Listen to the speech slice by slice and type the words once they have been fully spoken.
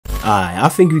I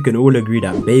think we can all agree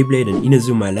that Beyblade and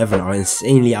Inazuma 11 are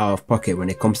insanely out of pocket when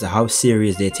it comes to how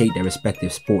serious they take their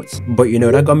respective sports. But you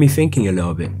know, that got me thinking a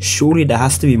little bit. Surely there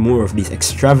has to be more of these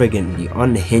extravagantly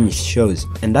unhinged shows,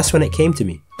 and that's when it came to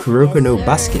me. Kuroko No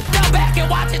Basket. Go back and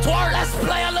watch it twerk. Let's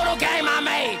play a little game I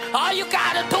made. All you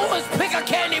gotta do is pick a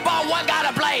candy bar, one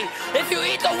gotta play. If you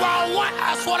eat the wrong one,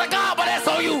 I swear to God, but that's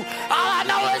on you. All I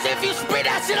know is if you spit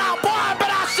that shit out, boy, I bet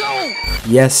I shoot.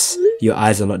 Yes, your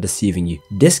eyes are not deceiving you.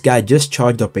 This guy just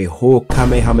charged up a whole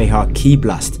Kamehameha ki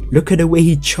blast. Look at the way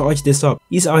he charged this up.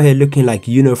 He's out here looking like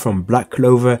Yuno from Black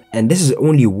Clover, and this is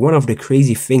only one of the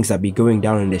crazy things that be going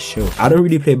down in this show. I don't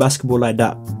really play basketball like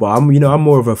that, but I'm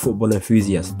more of a football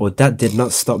enthusiast. But that did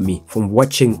not stop me from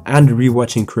watching and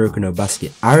rewatching Kuroko No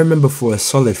Basket. I remember for a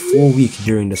solid 4 weeks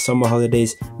during the summer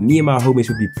holidays, me and my homies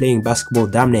would be playing basketball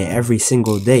damn near every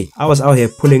single day. I was out here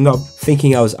pulling up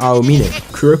thinking I was Aomine.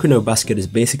 Kuroko No Basket is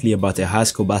basically about a high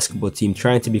school basketball team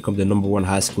trying to become the #1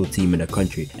 high school team in the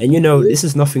country. And you know, this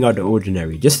is nothing out of the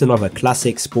ordinary, just another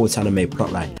classic sports anime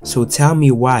plotline. So tell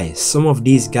me why some of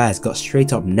these guys got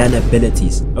straight up Nen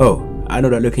abilities. Oh, I know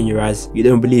that look in your eyes. You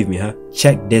don't believe me, huh?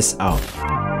 Check this out.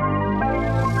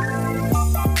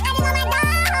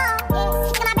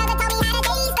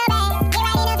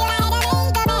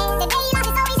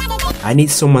 I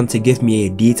need someone to give me a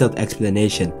detailed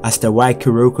explanation as to why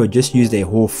Kuroko just used a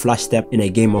whole flash step in a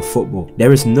game of football.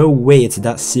 There is no way it's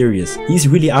that serious. He's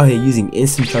really out here using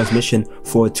instant transmission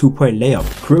for a 2-point layup.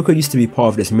 Kuroko used to be part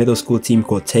of this middle school team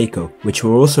called Teiko, which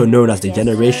were also known as the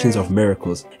Generations of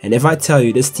Miracles. And if I tell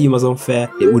you this team was unfair,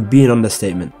 it would be an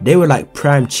understatement. They were like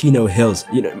prime Chino Hills.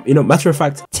 You know, matter of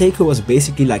fact, Teiko was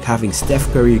basically like having Steph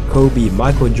Curry, Kobe,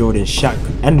 Michael Jordan, Shaq,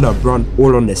 and LeBron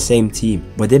all on the same team.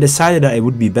 But they decided that it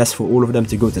would be best for all of them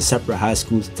to go to separate high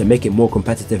schools to make it more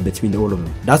competitive between all of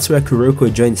them. That's where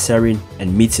Kuroko joins Serin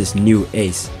and meets his new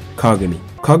ace, Kagami.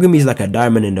 Kagami is like a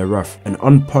diamond in the rough, an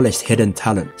unpolished hidden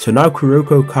talent. So now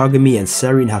Kuroko, Kagami and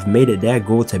Serin have made it their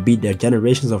goal to beat their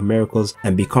Generations of Miracles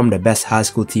and become the best high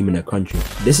school team in the country.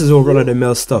 This is all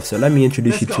run-of-the-mill stuff, so let me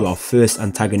introduce you to our first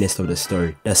antagonist of the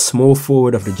story, the small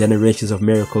forward of the Generations of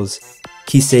Miracles,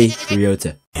 Kise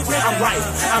Ryota. I'm right,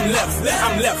 I'm left,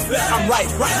 I'm left, I'm right,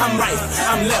 I'm right,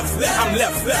 I'm left, I'm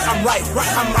left, I'm right,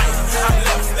 I'm right, I'm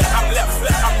left, I'm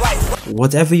left, I'm right.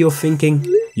 Whatever you're thinking,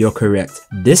 you're correct.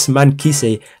 This man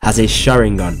Kise has a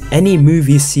Sharingan. Any move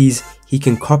he sees, he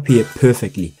can copy it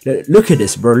perfectly. Look at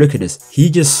this, bro, look at this. He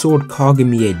just sold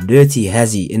Kagami a dirty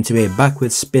hezzy into a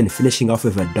backward spin, finishing off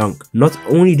with a dunk. Not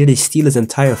only did he steal his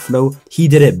entire flow, he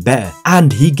did it better.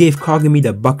 And he gave Kagami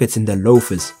the buckets in the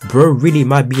loafers. Bro really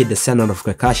might be a descendant of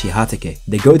Kakashi Hatake.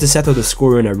 They go to settle the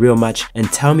score in a real match, and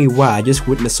tell me why I just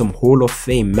witnessed some Hall of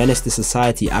Fame menace to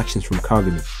society actions from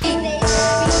Kagami.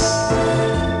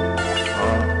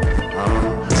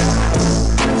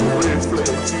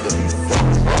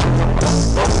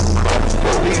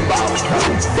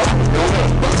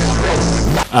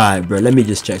 Alright bro, let me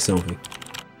just check something.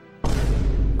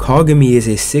 Kagami is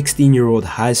a 16-year-old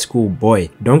high school boy,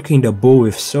 dunking the ball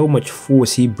with so much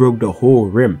force he broke the whole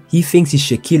rim. He thinks he's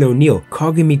Shaquille O'Neal.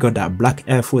 Kagami got that black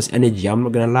Air Force energy, I'm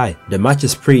not gonna lie. The match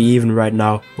is pretty even right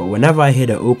now, but whenever I hear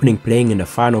the opening playing in the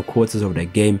final quarters of the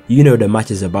game, you know the match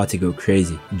is about to go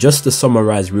crazy. Just to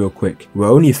summarize real quick,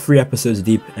 we're only 3 episodes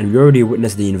deep and we already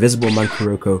witnessed the Invisible Man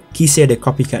Kuroko, Kise the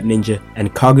Copycat Ninja,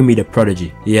 and Kagami the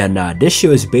Prodigy. Yeah nah, this show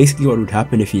is basically what would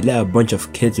happen if you let a bunch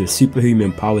of kids with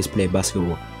superhuman powers play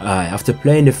basketball. After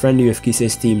playing the friendly with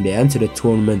Kise's team, they enter the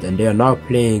tournament and they are now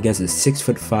playing against a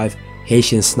 6'5"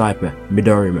 Haitian sniper,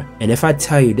 Midorima. And if I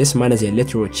tell you this man is a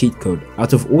literal cheat code,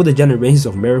 out of all the Generations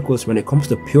of Miracles, when it comes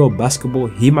to pure basketball,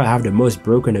 he might have the most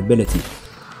broken ability.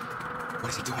 What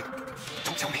is he doing?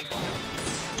 Don't tell me.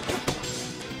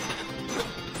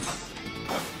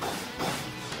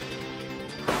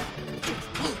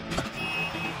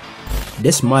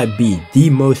 This might be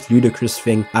the most ludicrous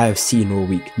thing I have seen all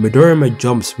week. Midorima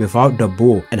jumps without the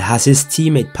ball and has his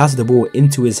teammate pass the ball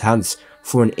into his hands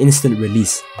for an instant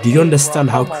release. Do you understand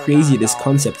how crazy this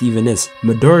concept even is?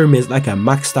 Midorima is like a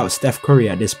maxed out Steph Curry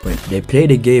at this point. They play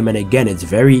the game and again it's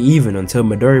very even until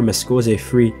Midorima scores a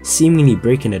 3, seemingly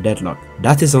breaking the deadlock.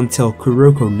 That is until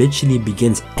Kuroko literally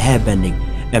begins airbending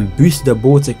and boosts the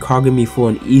ball to Kagami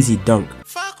for an easy dunk.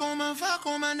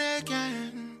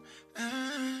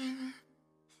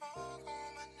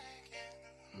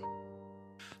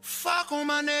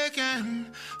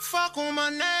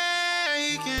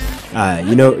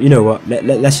 You know what,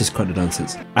 let's just cut the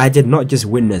nonsense. I did not just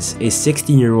witness a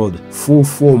 16-year-old full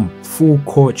form, full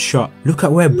court shot. Look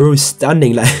at where bro's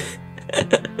standing, like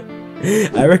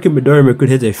I reckon Midorima could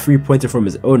hit a 3-pointer from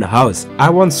his own house. I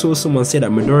once saw someone say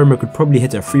that Midorima could probably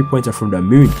hit a 3-pointer from the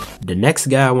moon. The next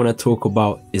guy I want to talk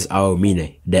about is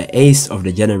Aomine, the ace of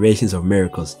the generations of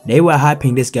miracles. They were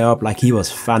hyping this guy up like he was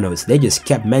Thanos. They just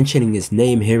kept mentioning his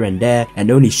name here and there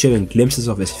and only showing glimpses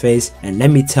of his face, and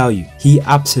let me tell you, he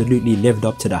absolutely lived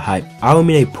up to the hype.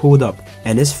 Aomine pulled up,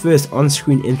 and his first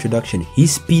on-screen introduction, he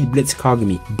speed blitzed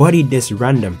Kagami, bodied this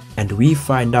random, and we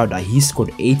find out that he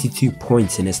scored 82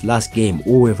 points in his last game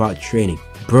all without training.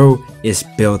 Bro is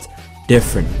built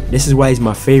different. This is why he's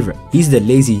my favorite. He's the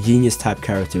lazy genius type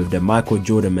character with the Michael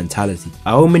Jordan mentality.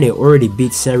 Aomine already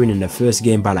beat Serin in the first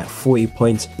game by like 40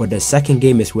 points, but the second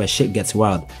game is where shit gets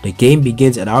wild. The game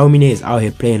begins and Aomine is out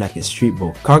here playing like a street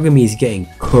ball. Kagami is getting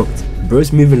cooked.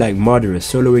 Bro's moving like murderers,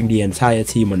 soloing the entire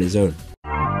team on his own.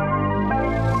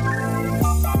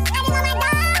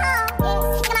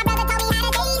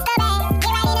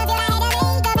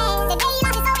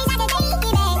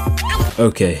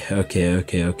 Okay.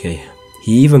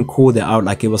 He even called it out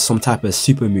like it was some type of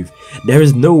super move. There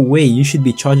is no way you should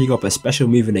be charging up a special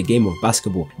move in a game of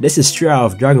basketball. This is straight out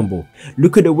of Dragon Ball.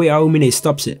 Look at the way Aomine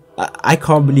stops it. I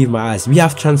can't believe my eyes. We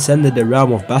have transcended the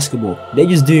realm of basketball. They're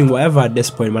just doing whatever at this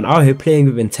point, man. Out here playing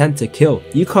with intent to kill.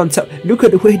 You can't tell. Look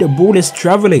at the way the ball is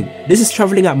traveling. This is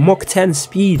traveling at Mach 10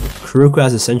 speed. Kuroko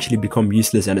has essentially become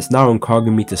useless, and it's now on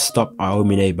Kagami to stop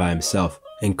Aomine by himself.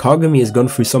 And Kagami has gone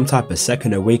through some type of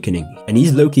second awakening, and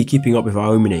he's low-key keeping up with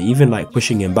Aomine, even like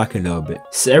pushing him back a little bit.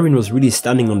 Serin was really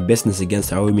standing on business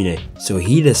against Aomine, so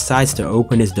he decides to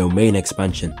open his domain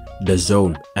expansion, the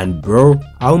zone. And bro,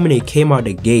 Aomine came out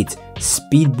the gate,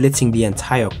 speed blitzing the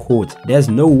entire court. There's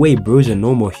no way bro's a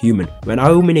normal human. When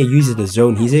Aomine uses the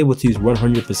zone, he's able to use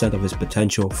 100% of his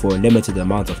potential for a limited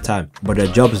amount of time. But the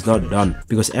job is not done,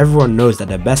 because everyone knows that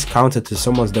the best counter to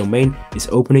someone's domain is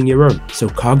opening your own. So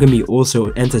Kagami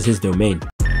also enters his domain.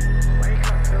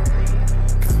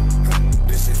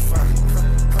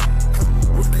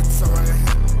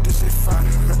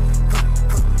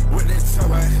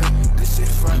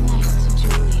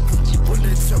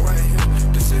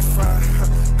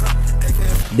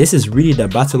 This is really the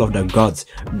battle of the gods.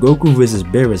 Goku vs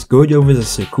Beerus, Gojo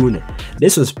vs Sukuna.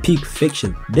 This was peak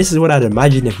fiction. This is what I'd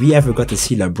imagine if we ever got to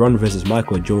see LeBron vs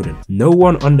Michael Jordan. No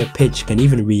one on the pitch can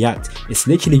even react. It's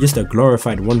literally just a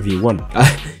glorified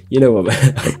 1v1. You know what,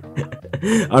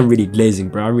 man? I'm really glazing,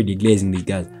 bro. I'm really glazing these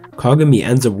guys. Kagami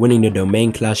ends up winning the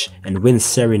domain clash and wins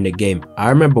Serin the game. I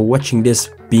remember watching this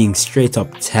being straight up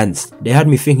tense. They had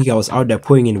me thinking I was out there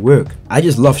putting in work. I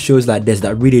just love shows like this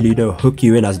that really, hook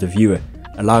you in as the viewer,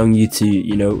 allowing you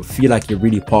to, feel like you're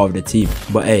really part of the team.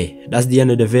 But hey, that's the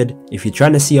end of the vid. If you're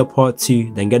trying to see a part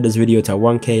 2, then get this video to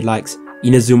 1k likes.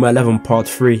 Inazuma 11 part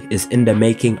 3 is in the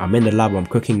making. I'm in the lab, I'm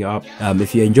cooking it up.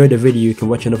 If you enjoyed the video, you can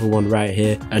watch another one right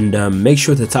here. And make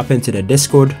sure to tap into the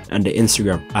Discord and the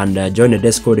Instagram. And join the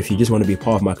Discord if you just want to be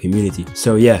part of my community.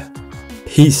 So yeah,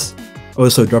 peace.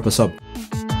 Also drop a sub.